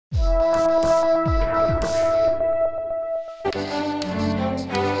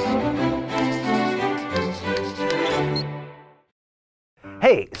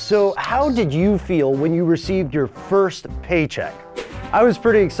Hey, so how did you feel when you received your first paycheck? I was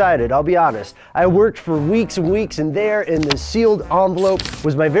pretty excited, I'll be honest. I worked for weeks and weeks, and there in the sealed envelope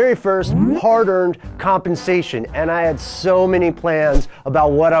was my very first hard-earned compensation, and I had so many plans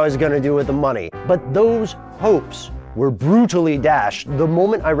about what I was gonna do with the money. But those hopes were brutally dashed the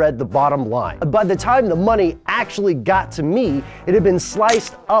moment I read the bottom line. By the time the money actually got to me, it had been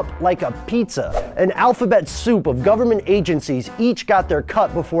sliced up like a pizza. An alphabet soup of government agencies each got their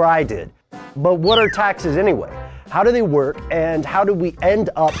cut before I did. But what are taxes anyway? How do they work, and how do we end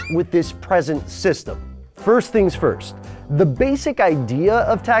up with this present system? First things first, the basic idea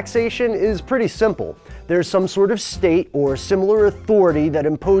of taxation is pretty simple. There's some sort of state or similar authority that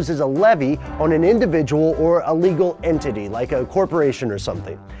imposes a levy on an individual or a legal entity, like a corporation or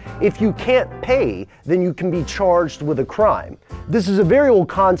something. If you can't pay, then you can be charged with a crime. This is a very old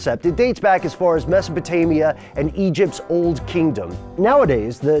concept. It dates back as far as Mesopotamia and Egypt's Old Kingdom.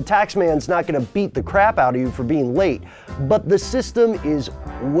 Nowadays, the taxman's not going to beat the crap out of you for being late, but the system is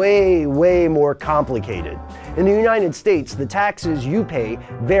way more complicated. In the United States, the taxes you pay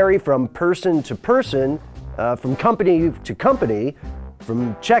vary from person to person, from company to company,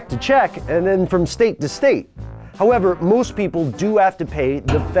 from check to check, and then from state to state. However, most people do have to pay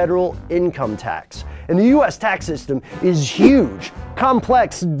the federal income tax. And the US tax system is huge.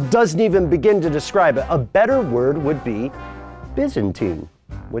 Complex doesn't even begin to describe it. A better word would be Byzantine,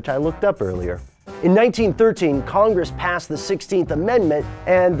 which I looked up earlier. In 1913, Congress passed the 16th Amendment,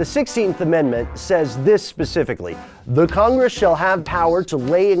 and the 16th Amendment says this specifically: the Congress shall have power to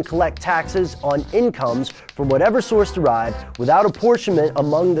lay and collect taxes on incomes from whatever source derived, without apportionment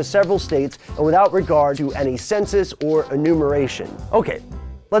among the several states, and without regard to any census or enumeration. Okay,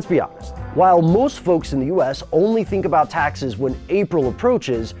 let's be honest. While most folks in the US only think about taxes when April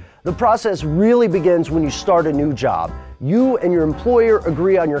approaches, the process really begins when you start a new job. You and your employer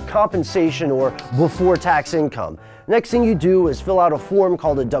agree on your compensation or before tax income. Next thing you do is fill out a form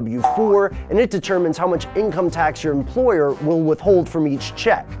called a W-4, and it determines how much income tax your employer will withhold from each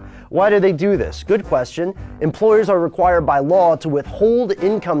check. Why do they do this? Good question. Employers are required by law to withhold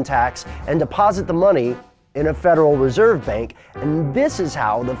income tax and deposit the money in a Federal Reserve Bank, and this is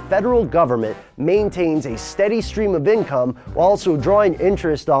how the federal government maintains a steady stream of income while also drawing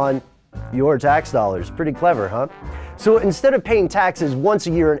interest on your tax dollars. Pretty clever, huh? So instead of paying taxes once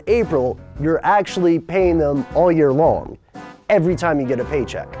a year in April, you're actually paying them all year long, every time you get a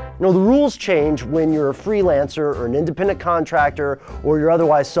paycheck. Now, the rules change when you're a freelancer or an independent contractor or you're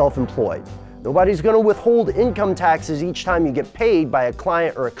otherwise self-employed. Nobody's going to withhold income taxes each time you get paid by a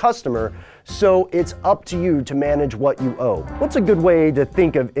client or a customer, so it's up to you to manage what you owe. What's a good way to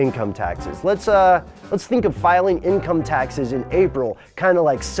think of income taxes? Let's think of filing income taxes in April, kind of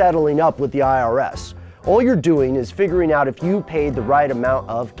like settling up with the IRS. All you're doing is figuring out if you paid the right amount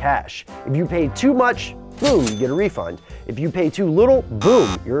of cash. If you paid too much, boom, you get a refund. If you pay too little,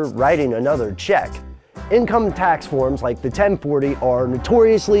 boom, you're writing another check. Income tax forms like the 1040 are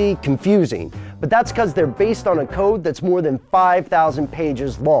notoriously confusing, but that's because they're based on a code that's more than 5,000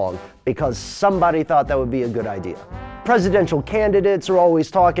 pages long, because somebody thought that would be a good idea. Presidential candidates are always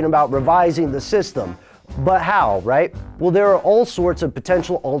talking about revising the system. But how, right? Well, there are all sorts of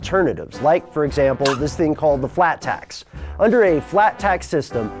potential alternatives, like, for example, this thing called the flat tax. Under a flat tax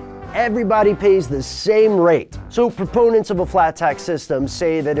system, everybody pays the same rate. So proponents of a flat tax system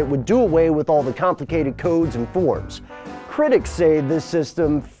say that it would do away with all the complicated codes and forms. Critics say this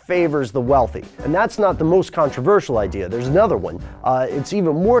system favors the wealthy, and that's not the most controversial idea. There's another one. It's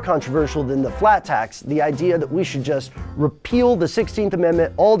even more controversial than the flat tax, the idea that we should just repeal the 16th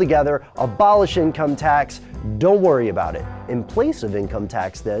Amendment altogether, abolish income tax, don't worry about it. In place of income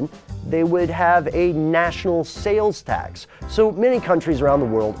tax, then, they would have a national sales tax. So many countries around the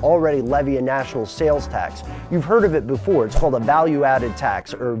world already levy a national sales tax. You've heard of it before. It's called a value-added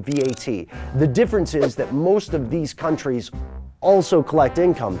tax, or VAT. The difference is that most of these countries also collect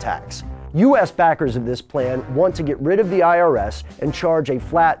income tax. US backers of this plan want to get rid of the IRS and charge a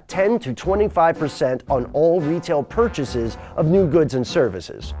flat 10 to 25% on all retail purchases of new goods and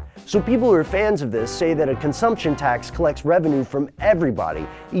services. So people who are fans of this say that a consumption tax collects revenue from everybody,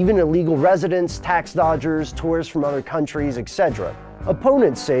 even illegal residents, tax dodgers, tourists from other countries, etc.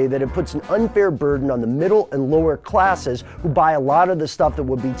 Opponents say that it puts an unfair burden on the middle and lower classes who buy a lot of the stuff that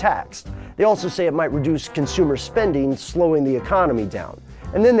would be taxed. They also say it might reduce consumer spending, slowing the economy down.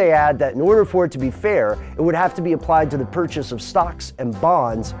 And then they add that in order for it to be fair, it would have to be applied to the purchase of stocks and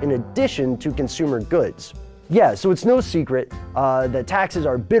bonds in addition to consumer goods. Yeah, so it's no secret that taxes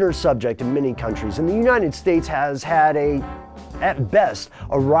are a bitter subject in many countries, and the United States has had at best,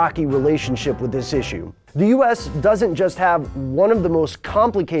 a rocky relationship with this issue. The US doesn't just have one of the most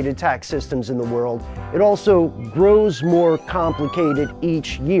complicated tax systems in the world, it also grows more complicated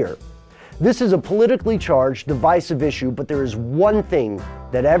each year. This is a politically charged, divisive issue, but there is one thing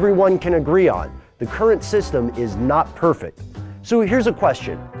that everyone can agree on. The current system is not perfect. So here's a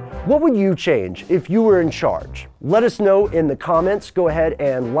question. What would you change if you were in charge? Let us know in the comments. Go ahead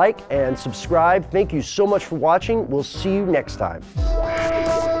and like and subscribe. Thank you so much for watching. We'll see you next time.